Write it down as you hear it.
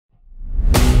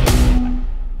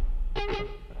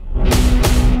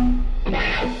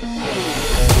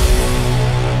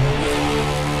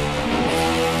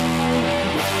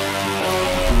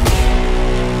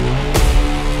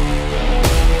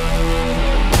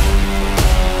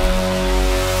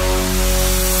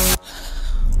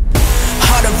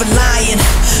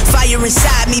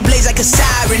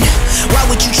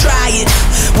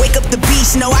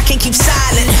just know I can't keep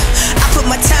silent. I put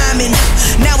my time in,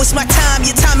 now it's my time,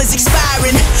 your time is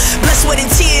expiring. Blood, sweat,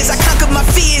 and tears, I conquered my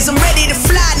fears, I'm ready to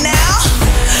fly now.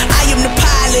 I am the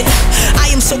pilot, I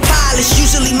am so polished,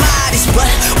 usually modest, but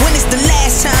when is the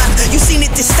last time you seen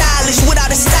it this stylish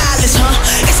without a stylist, huh?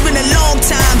 It's been a long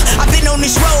time, I've been on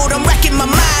this road, I'm racking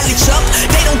my mileage up.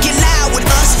 They don't get loud with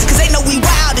us, cause they know we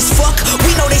wild as fuck.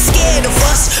 We know they scared of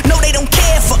us, no they don't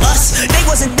care for us. They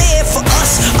wasn't there for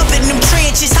us, up in them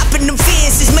trenches, hopping them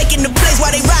fences, making the plays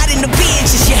while they riding the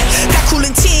benches, yeah. Got cool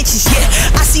intentions,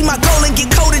 yeah. I see my goal and get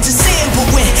cold into sin, but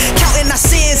when counting our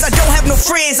sins, I don't have no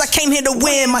friends. I came here to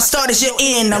win, my start is your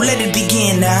end, now let it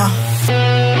begin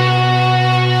now.